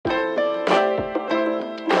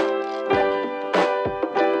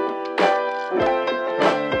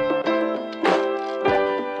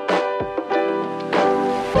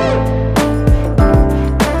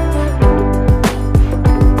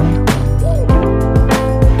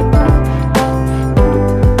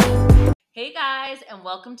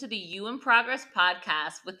welcome to the You in Progress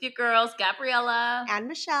podcast with your girls, Gabriela and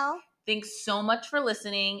Michelle. Thanks so much for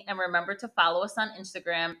listening, and remember to follow us on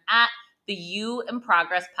Instagram at the You in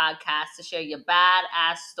Progress podcast to share your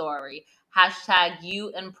badass story. Hashtag You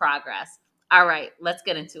in Progress. All right, let's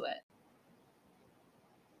get into it.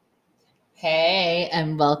 Hey,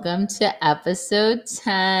 and welcome to episode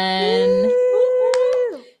 10.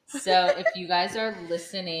 So if you guys are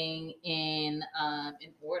listening in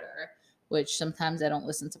order, which sometimes I don't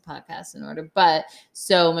listen to podcasts in order, but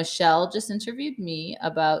so Michelle just interviewed me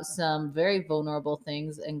about some very vulnerable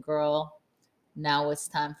things, and girl, now it's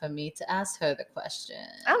time for me to ask her the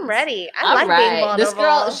questions. I'm ready. I like being vulnerable. This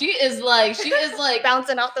girl, she is like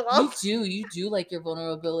bouncing off the walls. You do like your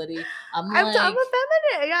vulnerability. I'm a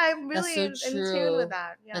feminine. Yeah, I'm really in tune with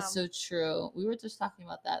that. Yeah. That's so true. We were just talking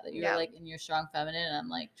about that you're like in your strong feminine, and I'm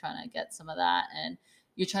like trying to get some of that, and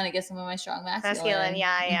you're trying to get some of my strong masculine.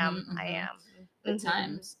 Yeah, I am. I am. Good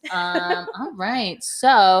times. All right.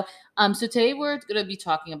 So today we're going to be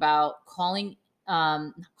talking about not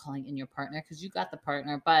calling in your partner, because you got the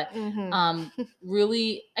partner, but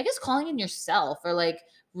really, I guess, calling in yourself, or like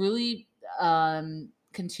really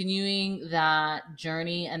continuing that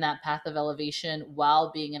journey and that path of elevation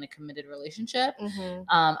while being in a committed relationship.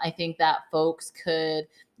 I think that folks could,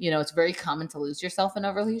 it's very common to lose yourself in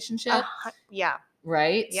a relationship. Yeah.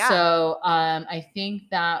 Right. Yeah. So I think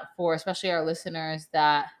that for especially our listeners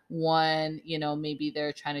that maybe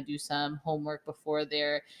they're trying to do some homework before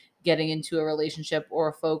they're getting into a relationship,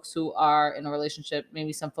 or folks who are in a relationship,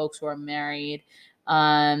 maybe some folks who are married,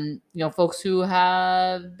 folks who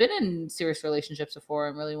have been in serious relationships before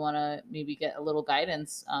and really want to maybe get a little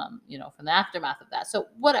guidance, from the aftermath of that. So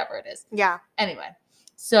whatever it is. Yeah. Anyway.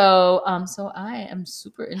 So I am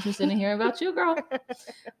super interested in hearing about you, girl.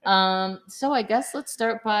 So I guess let's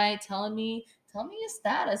start by tell me your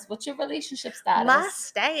status. What's your relationship status? My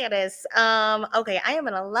status. Okay, I am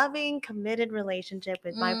in a loving, committed relationship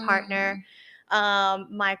with my partner,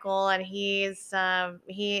 Michael, and he's I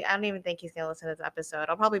don't even think he's gonna listen to this episode.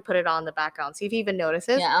 I'll probably put it on the background, see if he even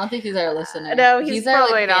notices. Yeah, I don't think he's our listener. No, he's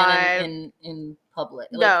probably not in public.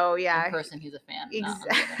 No, yeah, in person he's a fan.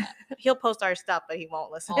 Exactly. He'll post our stuff, but he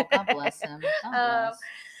won't listen. Oh, God bless him. God bless.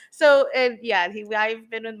 So, I've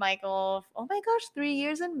been with Michael, oh my gosh, 3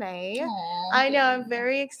 years in May. Aww, I know, I'm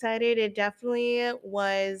very excited. It definitely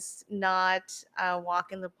was not a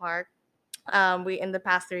walk in the park. We in the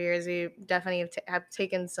past 3 years, we definitely have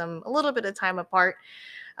taken a little bit of time apart,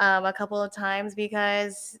 a couple of times,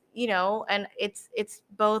 because and it's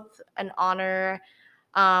both an honor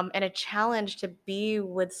and a challenge to be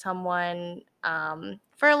with someone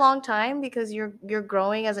for a long time, because you're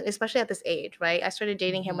growing especially at this age, right? I started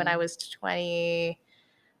dating him when I was 20.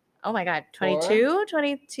 Oh my God, 22.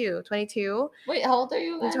 Wait, how old are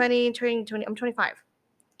you again? 20. I'm 25.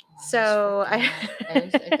 So I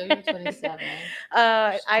thought you were 27.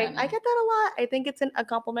 I get that a lot. I think it's a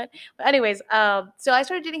compliment. But anyways, so I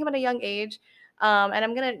started dating him at a young age, and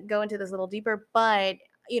I'm gonna go into this a little deeper. But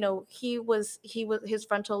his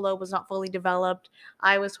frontal lobe was not fully developed.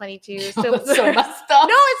 I was 22. So that's so messed up.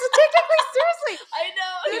 No, it's technically, seriously. I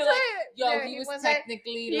know. You're like, yeah, he was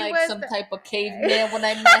technically some type of caveman when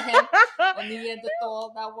I met him. When he had to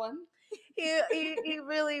throw that one. He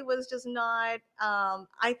really was just not.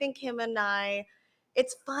 I think him and I.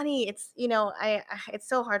 It's funny. It's it's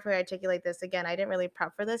so hard for me to articulate this. Again, I didn't really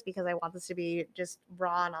prep for this because I want this to be just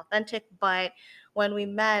raw and authentic. But when we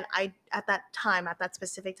met, at that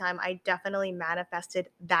specific time, I definitely manifested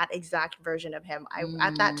that exact version of him.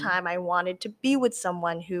 At that time, I wanted to be with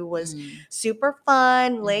someone who was super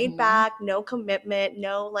fun, laid back, no commitment,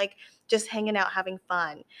 no just hanging out, having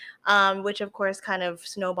fun, which of course kind of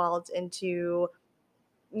snowballed into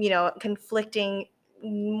conflicting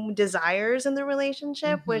desires in the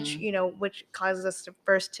relationship, which causes us to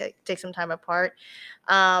first take some time apart,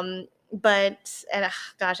 gosh,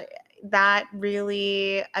 that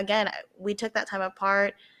really, again, we took that time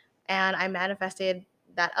apart, and I manifested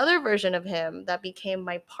that other version of him that became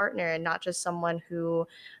my partner, and not just someone who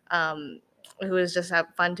is just have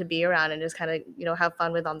fun to be around and just kind of have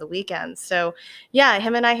fun with on the weekends. So yeah,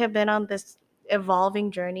 him and I have been on this evolving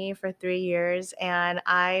journey for 3 years, and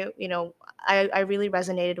I really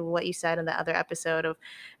resonated with what you said in the other episode of,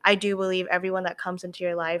 I do believe everyone that comes into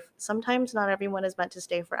your life, sometimes not everyone is meant to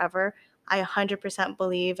stay forever. I 100%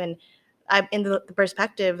 believe, and I'm in the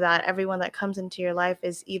perspective that everyone that comes into your life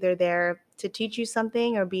is either there to teach you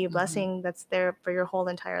something or be a blessing that's there for your whole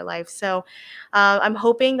entire life. So I'm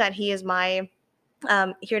hoping that he is my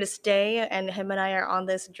here to stay, and him and I are on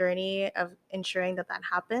this journey of ensuring that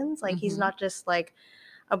happens. He's not just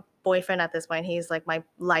a boyfriend at this point. He's like my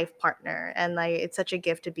life partner, and like it's such a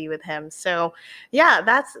gift to be with him. So yeah,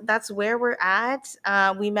 that's where we're at.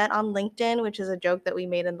 We met on LinkedIn, which is a joke that we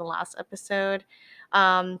made in the last episode.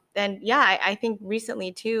 And yeah, I think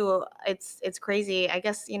recently too, it's crazy. I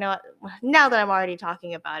guess, now that I'm already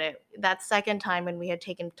talking about it, that second time when we had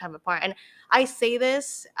taken time apart, and I say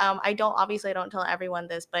this, I don't tell everyone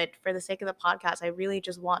this, but for the sake of the podcast, I really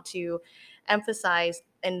just want to emphasize,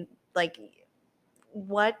 and like,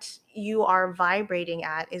 what you are vibrating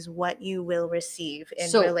at is what you will receive in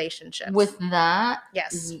So relationships. with that,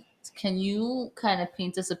 Yes. can you kind of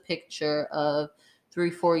paint us a picture of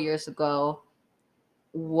 3-4 years ago?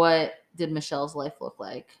 What did Michelle's life look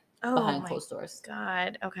like Oh behind my closed doors?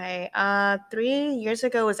 God. Okay. 3 years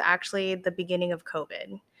ago was actually the beginning of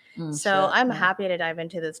COVID. So Shit. I'm Yeah. happy to dive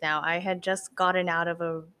into this now. I had just gotten out of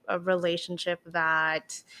a relationship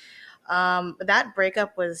that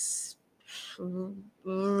breakup was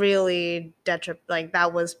really like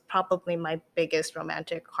that was probably my biggest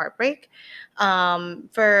romantic heartbreak.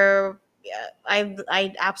 For yeah,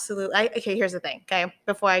 I absolutely okay, here's the thing. Okay,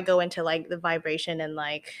 before I go into like the vibration and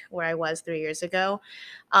like where I was 3 years ago,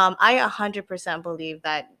 I 100% believe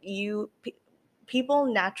that people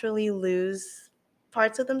naturally lose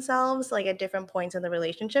parts of themselves like at different points in the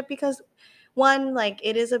relationship, because one, like,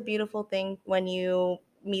 it is a beautiful thing when you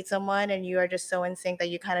meet someone and you are just so in sync that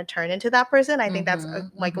you kind of turn into that person. I think that's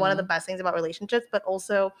like one of the best things about relationships, but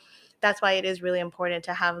also that's why it is really important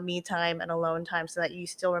to have me time and alone time, so that you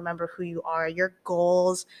still remember who you are, your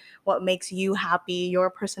goals, what makes you happy, your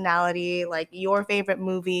personality, like your favorite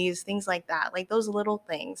movies, things like that, like those little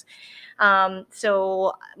things.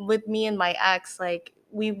 So with me and my ex, like,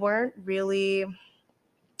 we weren't really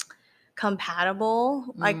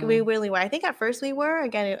compatible. Like, we really were. I think at first we were.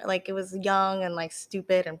 Again, like, it was young and like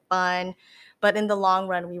stupid and fun, but in the long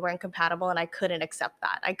run we weren't compatible, and I couldn't accept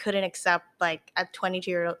that. I couldn't accept, like, at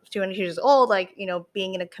 22 years old, like,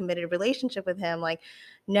 being in a committed relationship with him. Like,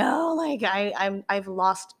 no, like, I've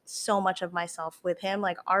lost so much of myself with him.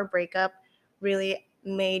 Like, our breakup really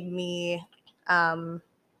made me, um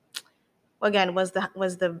again, was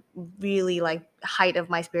the really like height of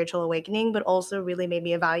my spiritual awakening, but also really made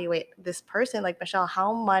me evaluate this person. Like, Michelle,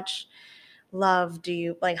 how much love do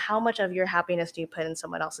you, like, how much of your happiness do you put in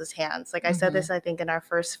someone else's hands? Like, I said this, I think, in our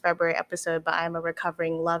first February episode, but I'm a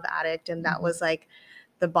recovering love addict, and that was like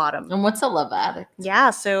the bottom. And what's a love addict? Yeah,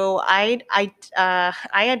 so I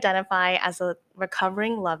identify as a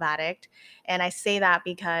recovering love addict, and I say that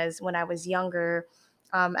because when I was younger,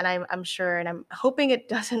 and I'm sure, and I'm hoping it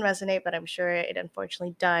doesn't resonate, but I'm sure it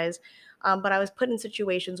unfortunately does. But I was put in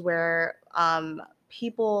situations where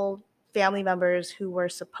people, family members who were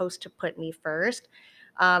supposed to put me first,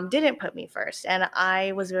 didn't put me first. And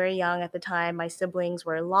I was very young at the time. My siblings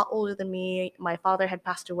were a lot older than me. My father had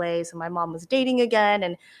passed away, so my mom was dating again,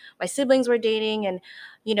 and my siblings were dating. And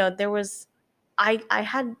there was, I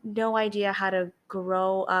had no idea how to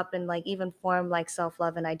grow up and like even form like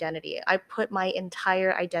self-love and identity. I put my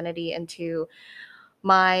entire identity into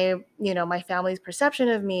my family's perception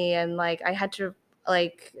of me, and like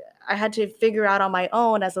like I had to figure out on my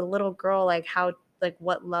own as a little girl, like how, like,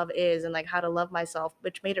 what love is, and like how to love myself,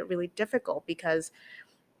 which made it really difficult because,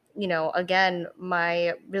 again,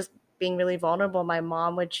 my just being really vulnerable, my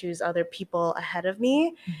mom would choose other people ahead of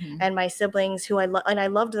me, and my siblings, who and I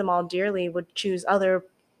loved them all dearly, would choose other,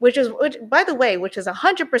 which, by the way, which is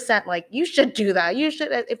 100%, like, you should do that. You should,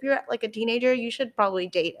 if you're like a teenager, you should probably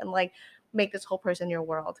date and like make this whole person your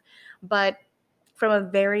world. But from a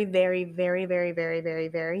very, very, very, very, very, very,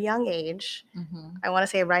 very young age, I want to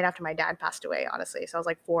say right after my dad passed away, honestly, so I was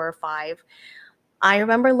like 4 or 5, I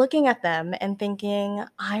remember looking at them and thinking,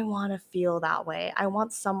 I want to feel that way. I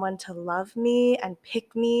want someone to love me and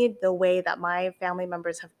pick me the way that my family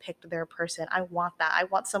members have picked their person. I want that. I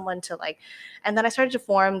want someone to like, and then I started to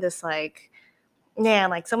form this like,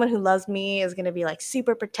 man, like, someone who loves me is going to be like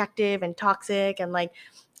super protective and toxic. And like,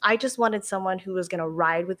 I just wanted someone who was going to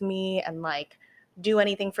ride with me and like do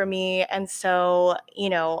anything for me. And so,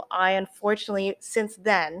 I unfortunately, since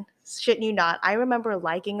then, shit you not, I remember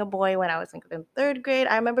liking a boy when I was like in third grade.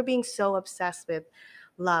 I remember being so obsessed with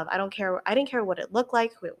love. I didn't care what it looked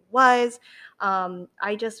like, who it was. I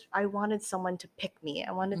wanted someone to pick me.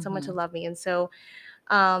 I wanted someone to love me. And so,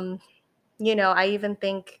 um, I even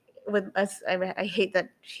think with us, I hate that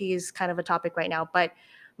he's kind of a topic right now, but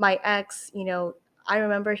my ex, I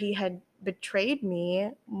remember he had betrayed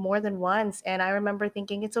me more than once. And I remember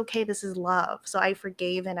thinking, it's okay, this is love. So I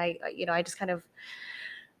forgave, and I just kind of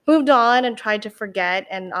moved on and tried to forget.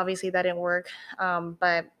 And obviously that didn't work.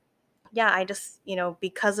 But yeah, I just,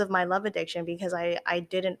 because of my love addiction, because I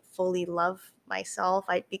didn't fully love myself,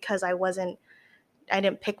 because I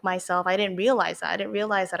didn't pick myself. I didn't realize that. I didn't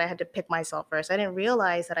realize that I had to pick myself first. I didn't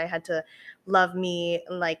realize that I had to love me.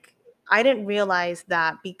 Like, I didn't realize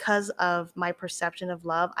that because of my perception of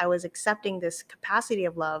love, I was accepting this capacity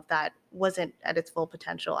of love that wasn't at its full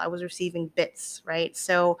potential. I was receiving bits, right?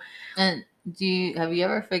 So, And have you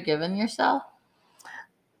ever forgiven yourself?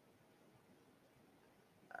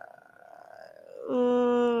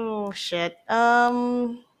 oh shit.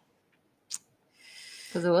 Because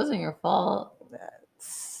it wasn't your fault.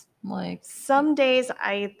 Like, Some days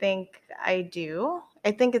I think I do.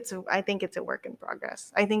 I think it's a work in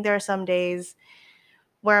progress. I think there are some days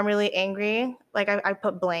where I'm really angry. Like I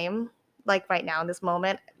put blame. Like right now in this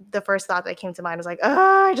moment, the first thought that came to mind was like,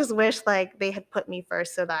 oh, I just wish like they had put me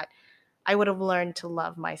first so that I would have learned to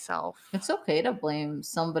love myself. it's okay to blame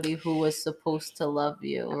somebody who was supposed to love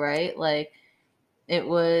you, right? Like, it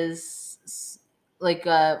was like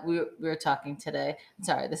we were talking today.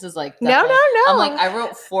 Sorry, this is like No, definitely. I'm like, no, no. I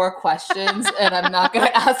wrote 4 questions and I'm not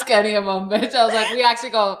gonna ask any of them, bitch. I was like, we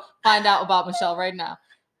actually go find out about Michelle right now.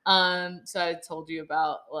 So I told you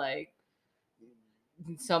about like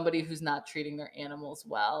somebody who's not treating their animals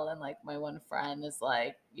well, and like my one friend is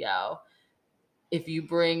like, yo, if you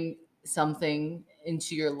bring something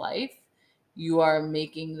into your life, you are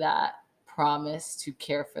making that promise to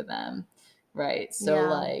care for them, right? So Yeah,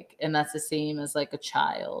 like, and that's the same as like a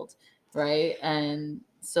child, right? And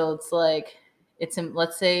so it's like,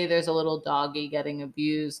 let's say there's a little doggy getting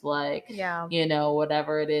abused, like, yeah,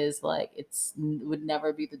 whatever it is, like would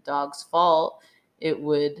never be the dog's fault. It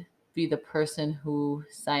would be the person who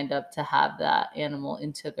signed up to have that animal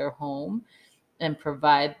into their home and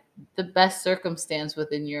provide the best circumstance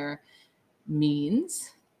within your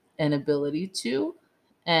means and ability to.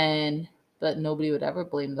 And but nobody would ever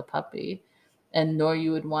blame the puppy, and nor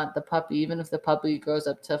you would want the puppy, even if the puppy grows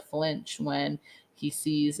up to flinch when he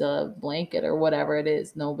sees a blanket or whatever it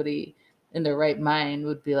is. Nobody in their right mind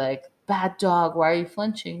would be like, bad dog, why are you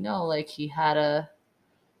flinching? No, like he had a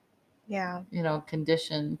yeah,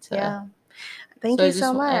 condition to. yeah. Thank So you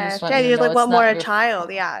so I just much. want Yeah, you to you're know like, it's what more not a your child?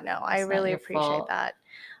 fault. Yeah, no, I It's not really your appreciate fault, that.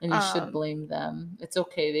 and you should Um, blame them. It's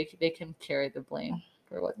okay. They can carry the blame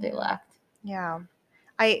for what they yeah, lacked. yeah.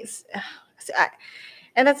 I, s- I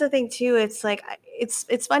and that's the thing too. It's like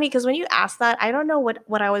it's funny because when you ask that, I don't know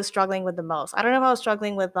what I was struggling with the most. I don't know if I was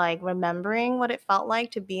struggling with like remembering what it felt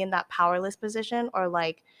like to be in that powerless position, or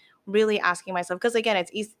like really asking myself, because again,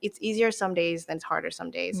 it's easier some days than it's harder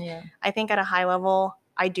some days. Yeah. I think at a high level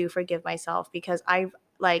I do forgive myself because I've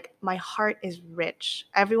like my heart is rich.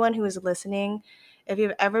 Everyone who is listening, if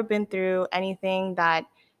you've ever been through anything that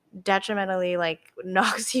detrimentally like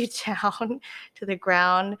knocks you down to the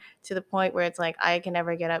ground, to the point where it's like I can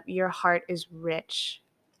never get up, your heart is rich.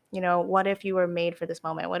 What if you were made for this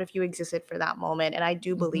moment? What if you existed for that moment? And I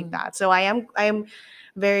do believe Mm-hmm. that. So I am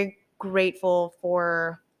very grateful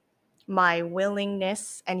for my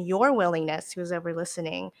willingness and your willingness, who's ever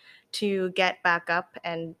listening, to get back up,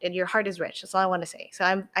 and your heart is rich. That's all I want to say. So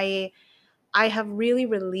I have really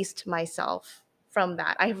released myself from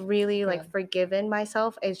that. I've really like Good. forgiven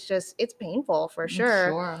myself. It's painful for I'm sure.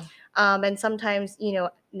 sure. And sometimes,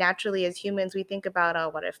 naturally as humans, we think about, oh,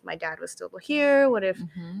 what if my dad was still here? What if,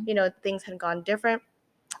 Mm-hmm. things had gone different?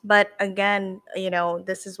 But again,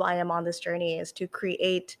 this is why I'm on this journey, is to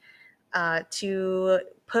create, to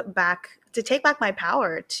take back my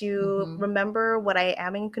power, to Mm-hmm. remember what I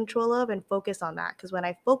am in control of and focus on that. Because when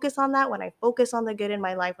I focus on that, when I focus on the good in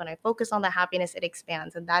my life, when I focus on the happiness, it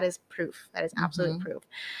expands. And that is proof. That is absolute Mm-hmm. proof.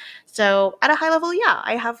 So at a high level, yeah,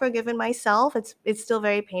 I have forgiven myself. It's still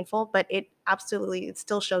very painful, but it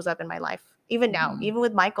still shows up in my life, even now, Mm-hmm. even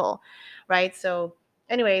with Michael, right? So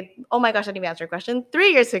anyway, oh my gosh, I didn't even answer your question.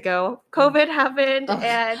 3 years ago, COVID happened, Oh,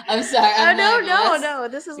 and I'm sorry. I'm no, like, no, let's. no.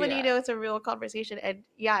 This is when Yeah. it's a real conversation, and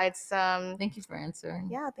yeah, it's Thank you for answering.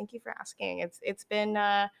 yeah. Thank you for asking. It's been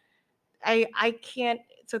I can't.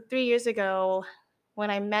 So 3 years ago, when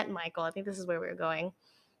I met Michael, I think this is where we were going.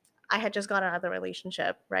 I had just got another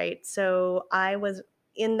relationship, right? So I was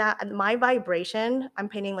in that, my vibration, I'm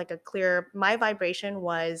painting like a clear, my vibration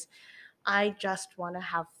was, I just want to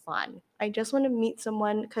have fun. I just want to meet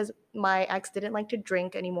someone, because my ex didn't like to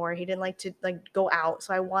drink anymore. He didn't like to like go out.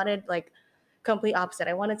 So I wanted like complete opposite.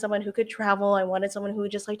 I wanted someone who could travel. I wanted someone who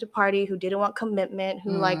would just like to party, who didn't want commitment,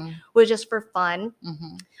 who like Mm. was just for fun.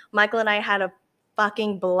 Mm-hmm. Michael and I had a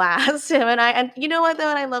fucking blast. Him and I, and you know what though,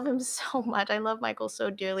 and I love him so much. I love Michael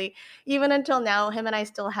so dearly. Even until now, him and I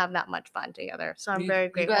still have that much fun together. So I'm very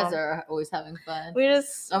You guys grateful. are always having fun. We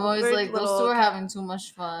just I'm always we're like, those two little are having too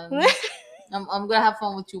much fun. I'm gonna have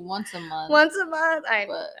fun with you once a month. Once a month. But I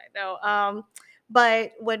know.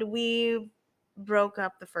 But when we broke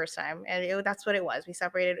up the first time, and that's what it was. We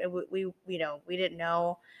separated, and we we didn't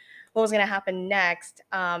know what was going to happen next.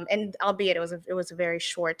 And albeit it was a very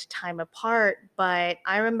short time apart, but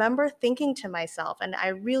I remember thinking to myself, and I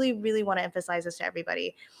really, really want to emphasize this to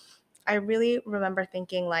everybody. I really remember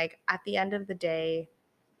thinking, like, at the end of the day,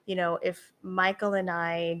 if Michael and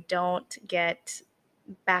I don't get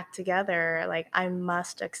back together, like, I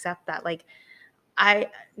must accept that. Like, I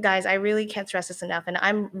guys, I really can't stress this enough. And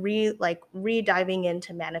I'm re-diving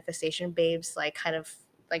into manifestation babes, like, kind of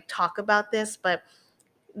like talk about this, but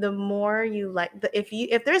the more you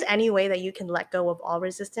if there's any way that you can let go of all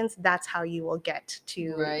resistance, that's how you will get to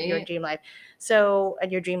your right. dream life. So,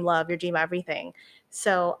 and your dream love, your dream everything.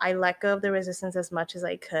 So I let go of the resistance as much as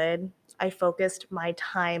I could. I focused my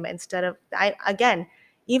time instead of I again,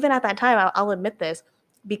 even at that time, I'll admit this,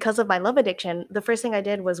 because of my love addiction, the first thing I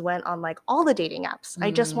did was went on like all the dating apps. I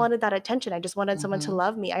just Mm. wanted that attention. I just wanted someone to Mm-hmm.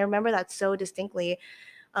 love me. I remember that so distinctly.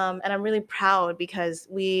 And I'm really proud because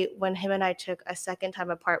when him and I took a second time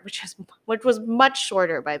apart, which was much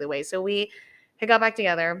shorter, by the way. So we had got back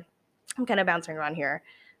together. I'm kind of bouncing around here,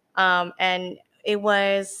 and it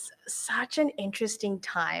was such an interesting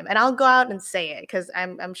time. And I'll go out and say it because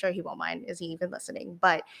I'm sure he won't mind. Is he even listening?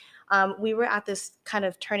 But we were at this kind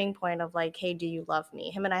of turning point of like, hey, do you love me?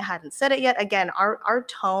 Him and I hadn't said it yet. Again, our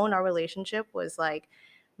tone, our relationship was like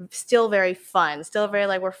still very fun, still very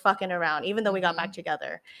like we're fucking around, even though we got back Mm-hmm.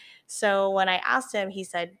 together. So when I asked him, he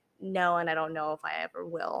said no, and I don't know if I ever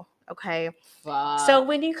will. Okay. So Fuck.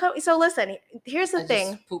 when you come, so listen, here's the I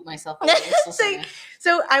thing. just pooped myself a little just so, listening.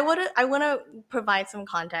 so I wanna provide some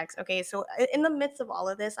context. Okay. So in the midst of all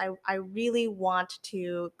of this, I really want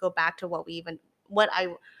to go back to what I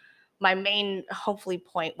my main hopefully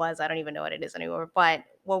point was. I don't even know what it is anymore, but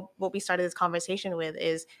what we started this conversation with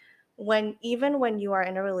is even when you are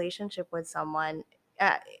in a relationship with someone,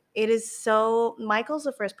 uh, it is so Michael's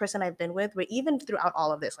the first person I've been with, but even throughout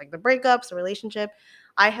all of this, like the breakups, the relationship,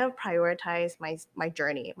 I have prioritized my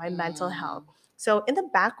journey, my mental health. Mm. So in the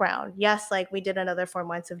background, yes, like we did another 4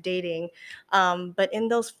 months of dating, but in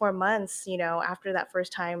those 4 months, after that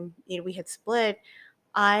first time, we had split,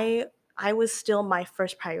 I I was still my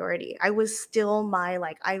first priority. I was still my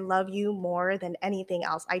like, I love you more than anything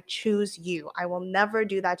else. I choose you. I will never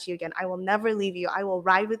do that to you again. I will never leave you. I will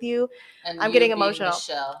ride with you. And I'm you getting being emotional.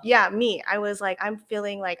 Michelle. Yeah, me. I was like, I'm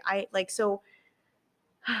feeling like I like so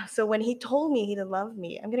when he told me he didn't love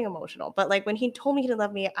me, I'm getting emotional. But like when he told me he didn't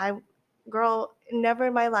love me, girl, never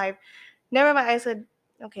in my life, never mind. I said,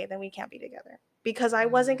 okay, then we can't be together because I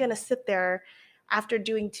wasn't Mm. gonna sit there after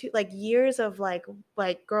doing years of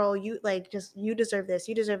girl, you like just you deserve this,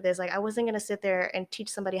 you deserve this. Like I wasn't gonna sit there and teach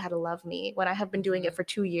somebody how to love me when I have been doing it Mm-hmm. for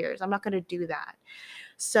 2 years. I'm not gonna do that.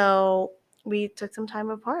 So we took some time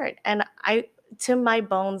apart, and to my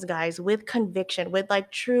bones, guys, with conviction, with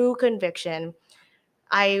like true conviction,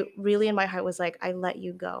 I really in my heart was like, I let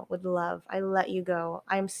you go with love. I let you go.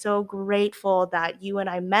 I'm so grateful that you and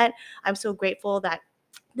I met. I'm so grateful that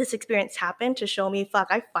this experience happened to show me, fuck,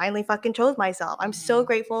 I finally fucking chose myself. I'm so Mm-hmm.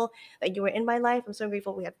 grateful that you were in my life. I'm so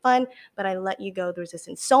grateful we had fun, but I let you go the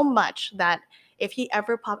resistance so much that if he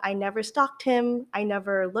ever popped, I never stalked him. I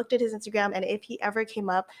never looked at his Instagram. And if he ever came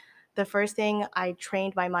up, the first thing I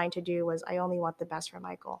trained my mind to do was I only want the best for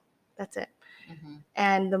Michael. That's it. Mm-hmm.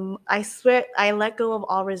 And I swear I let go of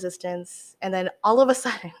all resistance, and then all of a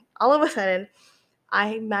sudden, all of a sudden,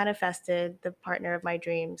 I manifested the partner of my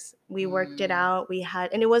dreams. We worked it Mm. out.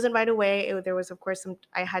 And it wasn't right away. There was, of course,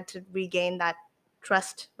 I had to regain that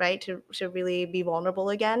trust, right, to really be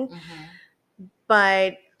vulnerable again. Mm-hmm.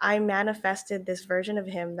 But I manifested this version of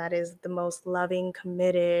him that is the most loving,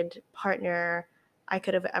 committed partner I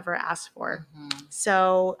could have ever asked for. Mm-hmm.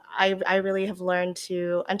 So I really have learned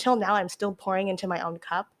to, until now, I'm still pouring into my own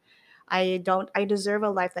cup. I deserve a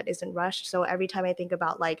life that isn't rushed. So every time I think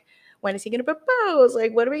about like, when is he going to propose?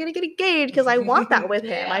 Like, when are we going to get engaged? Because I want that with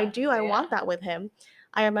him. I Yeah. do. I Yeah. want that with him.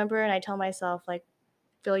 I remember and I tell myself, like,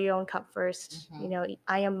 fill your own cup first. Mm-hmm.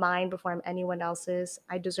 I am mine before I'm anyone else's.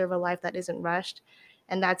 I deserve a life that isn't rushed.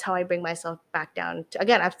 And that's how I bring myself back down to,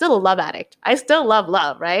 again, I'm still a love addict. I still love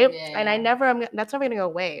love, right? Yeah. And Yeah. that's never going to go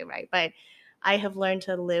away, right? But I have learned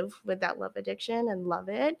to live with that love addiction and love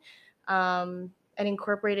it. And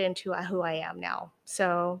incorporate it into who I am now.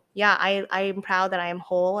 So yeah, I'm proud that I am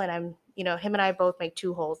whole, and him and I both make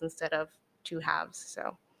two wholes instead of two halves.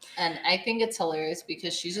 So And I think it's hilarious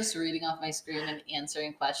because she's just reading off my screen and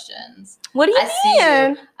answering questions. what do you I see you.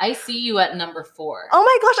 mean? I see you at number 4. Oh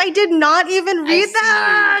my gosh, I did not even I read see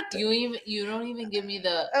that. you. You don't even give me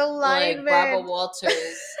the like Barbara Alignment.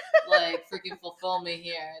 Walters like freaking fulfill me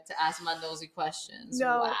here to ask my nosy questions.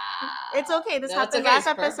 Wow. No, it's okay. This No, it's happened okay. last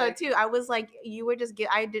It's episode perfect. too. I was like, you were just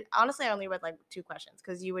I did honestly. I only read like 2 questions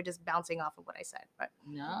because you were just bouncing off of what I said. But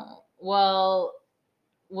No. Well,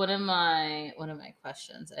 one of my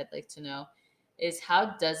questions I'd like to know is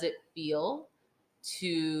how does it feel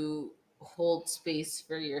to hold space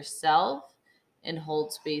for yourself and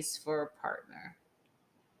hold space for a partner?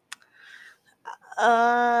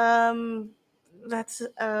 um, that's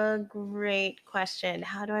a great question.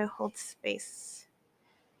 How do I hold space?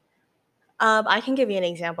 I can give you an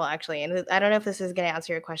example actually, and I don't know if this is going to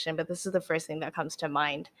answer your question, but this is the first thing that comes to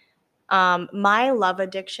mind. My love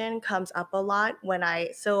addiction comes up a lot when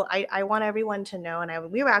I want everyone to know,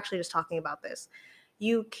 and we were actually just talking about this.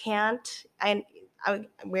 You can't, and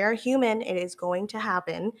we're human, it is going to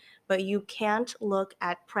happen, but you can't look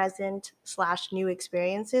at present slash new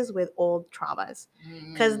experiences with old traumas.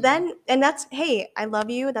 Because then, and that's, hey, I love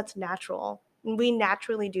you, that's natural. We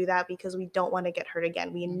naturally do that because we don't want to get hurt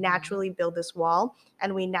again. We naturally build this wall,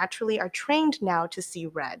 and we naturally are trained now to see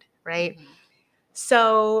red, right?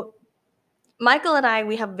 So Michael and I,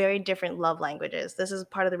 we have very different love languages. This is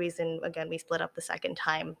part of the reason, again, we split up the second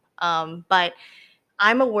time. But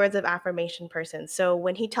I'm a words of affirmation person. So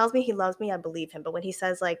when he tells me he loves me, I believe him. But when he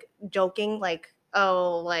says like joking, like,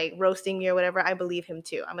 oh, like roasting me or whatever, I believe him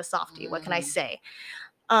too. I'm a softie. What can I say?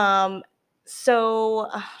 So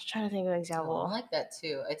I'm trying to think of an Oh, I'm example. like that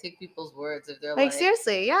too. I take people's words if they're Like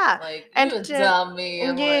seriously, yeah. like And you a dummy.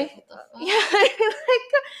 I'm yeah, like, what the fuck? yeah. Like,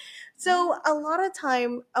 so a lot of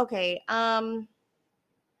time, okay,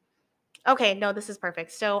 no, this is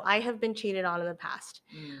perfect. So I have been cheated on in the past.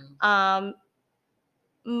 Um,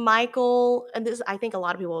 Michael, and this I think a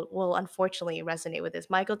lot of people will unfortunately resonate with this.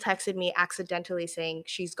 Michael texted me accidentally saying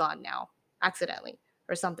she's gone now, accidentally,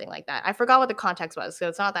 or something like that. I forgot what the context was, so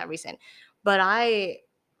it's not that recent. But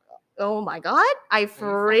oh my god, I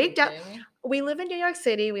freaked out. We live in New York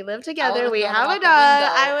City. We live together. We have a dog.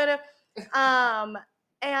 I would have,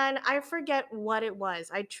 and I forget what it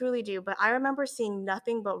was. I truly do, but I remember seeing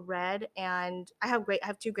nothing but red. And I have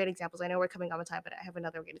 2 great examples. I know we're coming on time, but I have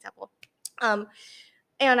another great example. And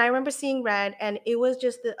I remember seeing red, and it was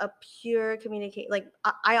just a pure communicate. Like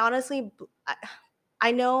I honestly,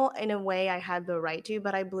 I know in a way I had the right to,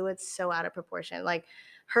 but I blew it so out of proportion. Like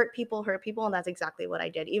hurt people, and that's exactly what I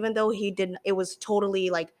did. Even though he didn't, it was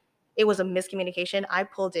totally like it was a miscommunication. I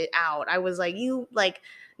pulled it out. I was like, you like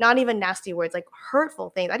not even nasty words, like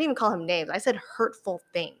hurtful things. I didn't even call him names. I said hurtful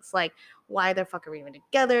things, like why the fuck are we even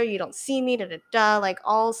together? You don't see me, da da da. Like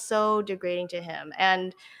all so degrading to him.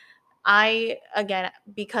 And again,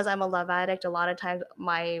 because I'm a love addict, a lot of times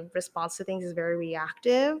my response to things is very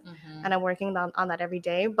reactive, and I'm working on that every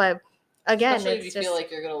day. But again, especially if it's you just feel like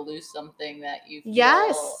you're gonna lose something that you feel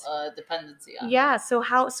yes, dependency on. yeah. So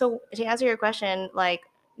to answer your question, like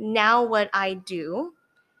now what I do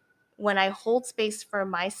when I hold space for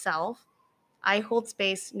myself, I hold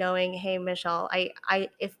space knowing, hey, Michelle,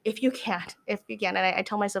 if you can, and I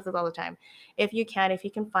tell myself this all the time, if you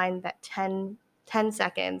can find that 10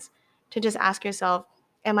 seconds to just ask yourself,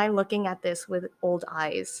 am I looking at this with old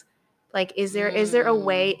eyes? Like, is there a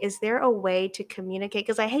way to communicate?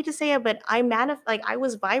 Because I hate to say it, but I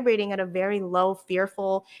was vibrating at a very low,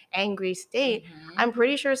 fearful, angry state. I'm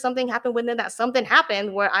pretty sure something happened within that something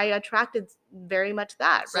happened where I attracted very much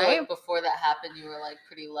that, so right? Like before that happened, you were like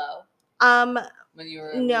pretty low. When you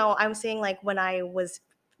were No, I'm saying like when I was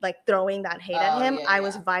like throwing that hate at him, I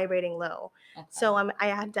was vibrating low. Okay. So I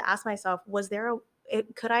had to ask myself,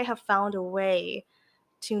 could I have found a way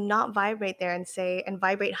to not vibrate there and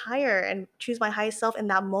vibrate higher and choose my highest self in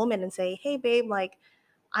that moment and say, hey babe, like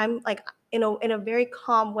I'm like in a very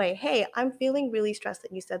calm way, hey, I'm feeling really stressed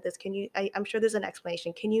that you said this. I'm sure there's an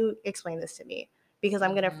explanation. Can you explain this to me? Because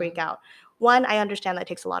I'm gonna freak out. One, I understand that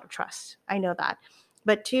takes a lot of trust. I know that.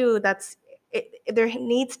 But two, there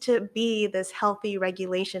needs to be this healthy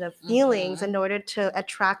regulation of feelings in order to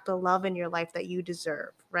attract the love in your life that you deserve,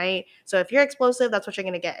 right? So if you're explosive, that's what you're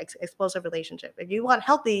going to get, explosive relationship. If you want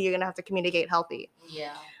healthy, you're going to have to communicate healthy.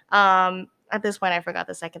 Yeah. At this point, I forgot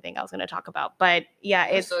the second thing I was going to talk about, but yeah,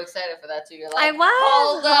 it's so excited for that too. You're like, I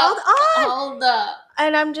was hold up.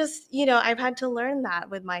 And I'm just, I've had to learn that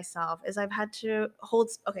with myself is I've had to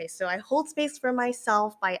so I hold space for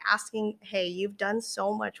myself by asking, hey, you've done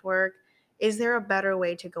so much work. Is there a better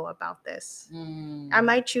way to go about this? Am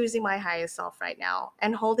I choosing my highest self right now?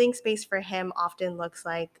 And holding space for him often looks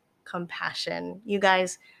like compassion. You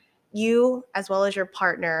guys, you as well as your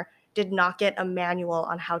partner did not get a manual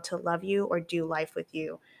on how to love you or do life with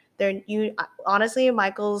you. Honestly,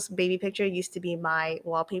 Michael's baby picture used to be my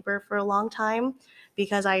wallpaper for a long time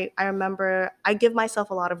because I remember I give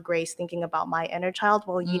myself a lot of grace thinking about my inner child.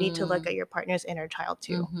 Well, you need to look at your partner's inner child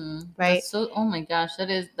too, right? That's so, oh my gosh,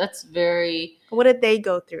 that's very, What did they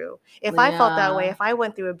go through? If I felt that way, yeah. if I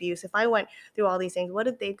went through abuse, if I went through all these things, what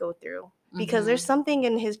did they go through? Because there's something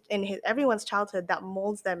in his everyone's childhood that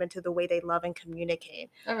molds them into the way they love and communicate.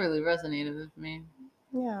 That really resonated with me.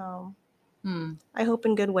 Yeah. Hmm. I hope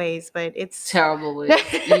in good ways, but it's Terrible ways,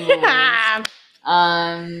 evil ways.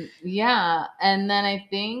 Yeah, and then I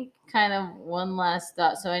think kind of one last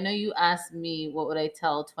thought. So I know you asked me what would I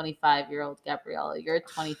tell 25-year-old Gabriela. You're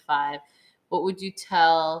 25. What would you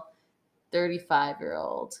tell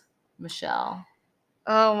 35-year-old Michelle?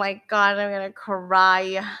 Oh my God, I'm gonna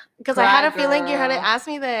cry. Because I had Cry, a feeling you're gonna girl. ask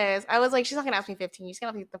me this. I was like, she's not gonna ask me 15. She's gonna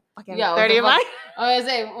ask me the fucking Yeah, what the 35. fuck? I was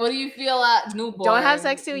gonna say, what do you feel at newborn? Don't have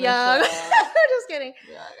sex too young. Michelle? Just kidding.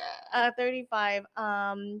 Yeah. 35.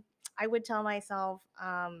 I would tell myself,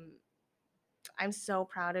 I'm so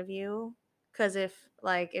proud of you. Cause if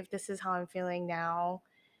this is how I'm feeling now,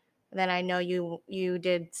 then I know you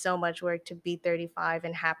did so much work to be 35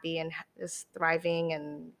 and happy and just thriving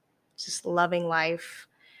and just loving life.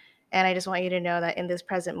 And I just want you to know that in this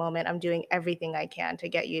present moment, I'm doing everything I can to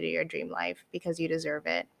get you to your dream life because you deserve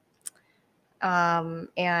it. And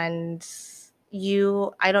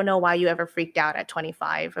I don't know why you ever freaked out at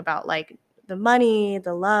 25 about like the money,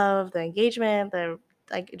 the love, the engagement, the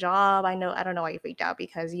like job. I don't know why you freaked out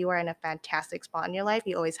because you are in a fantastic spot in your life.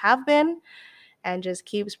 You always have been, and just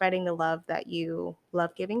keep spreading the love that you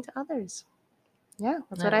love giving to others. Yeah,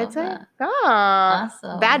 that's what I'd say. That. Ah,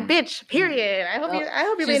 Awesome. bad bitch. Period. I hope you're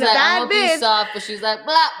She's being like, a bad I hope bitch. you soft, but she's like,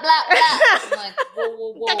 blah blah blah. I'm like, whoa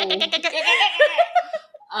whoa whoa.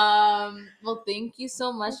 Well, thank you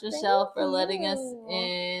so much, Michelle, for letting us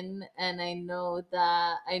in. And I know,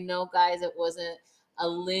 guys, it wasn't a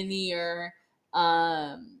linear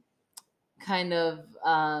kind of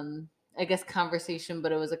I guess conversation,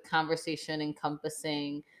 but it was a conversation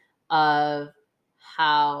encompassing of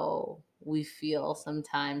how we feel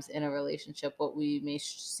sometimes in a relationship, what we may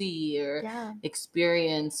see or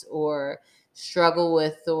experience or struggle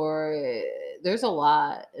with, or there's a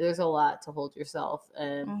lot to hold yourself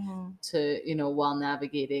and to, while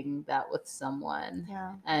navigating that with someone.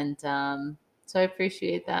 And so I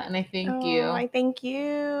appreciate that, and I thank you. I thank you.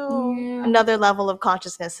 Yeah. Another level of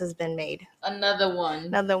consciousness has been made. Another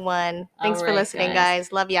one. Thanks for listening,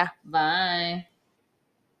 guys. Love ya. Bye.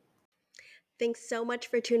 Thanks so much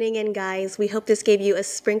for tuning in, guys. We hope this gave you a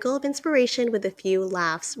sprinkle of inspiration with a few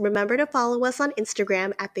laughs. Remember to follow us on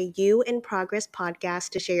Instagram at the You in Progress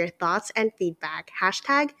podcast to share your thoughts and feedback.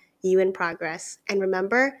 #You in Progress. And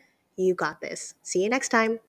remember, you got this. See you next time.